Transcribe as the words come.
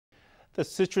The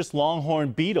citrus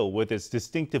longhorn beetle, with its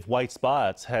distinctive white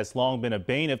spots, has long been a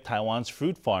bane of Taiwan's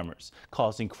fruit farmers,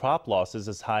 causing crop losses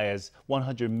as high as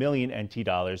 100 million NT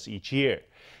dollars each year.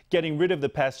 Getting rid of the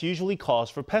pest usually calls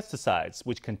for pesticides,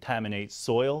 which contaminate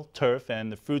soil, turf,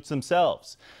 and the fruits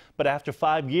themselves. But after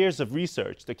 5 years of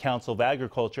research, the Council of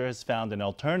Agriculture has found an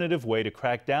alternative way to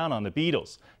crack down on the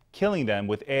beetles, killing them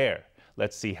with air.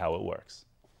 Let's see how it works.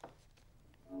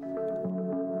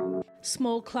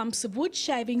 Small clumps of wood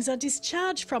shavings are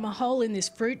discharged from a hole in this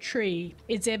fruit tree.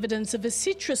 It's evidence of a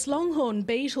citrus longhorn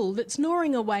beetle that's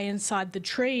gnawing away inside the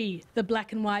tree. The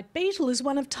black and white beetle is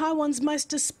one of Taiwan's most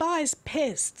despised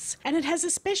pests, and it has a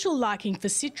special liking for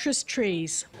citrus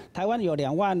trees. Taiwan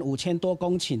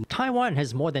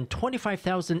has more than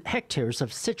 25,000 hectares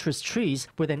of citrus trees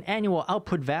with an annual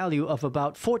output value of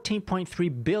about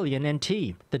 14.3 billion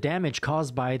NT. The damage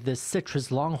caused by the citrus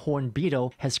longhorn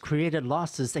beetle has created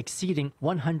losses exceeding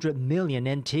 100 million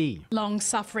NT.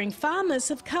 Long-suffering farmers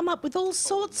have come up with all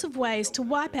sorts of ways to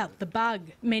wipe out the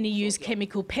bug. Many use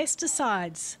chemical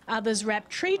pesticides. Others wrap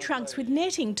tree trunks with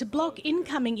netting to block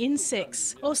incoming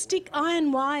insects, or stick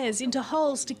iron wires into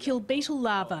holes to kill beetle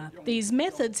larvae. These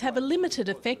methods have a limited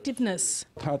effectiveness.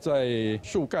 The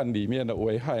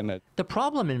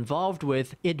problem involved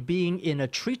with it being in a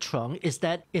tree trunk is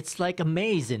that it's like a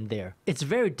maze in there. It's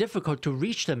very difficult to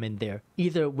reach them in there,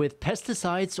 either with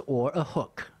pesticides or a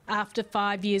hook. After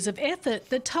 5 years of effort,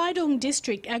 the Taiwan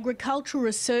District Agricultural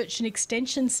Research and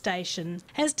Extension Station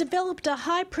has developed a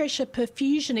high-pressure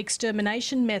perfusion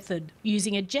extermination method.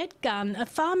 Using a jet gun, a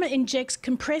farmer injects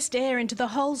compressed air into the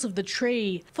holes of the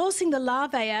tree, forcing the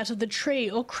larvae out of the tree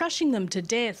or crushing them to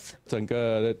death. The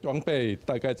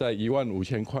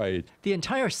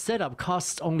entire setup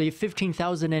costs only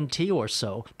 15,000 NT or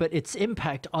so, but its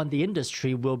impact on the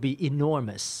industry will be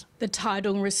enormous. The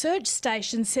Taiwan Research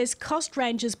Station says cost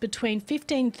ranges between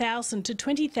 15,000 to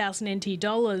 20,000 NT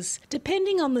dollars,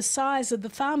 depending on the size of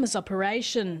the farmer's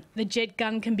operation. The jet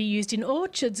gun can be used in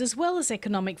orchards as well as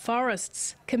economic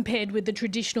forests. Compared with the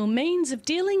traditional means of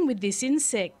dealing with this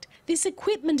insect, this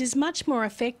equipment is much more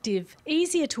effective,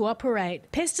 easier to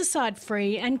operate,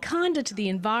 pesticide-free and kinder to the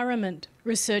environment.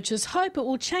 Researchers hope it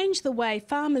will change the way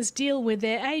farmers deal with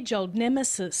their age-old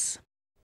nemesis.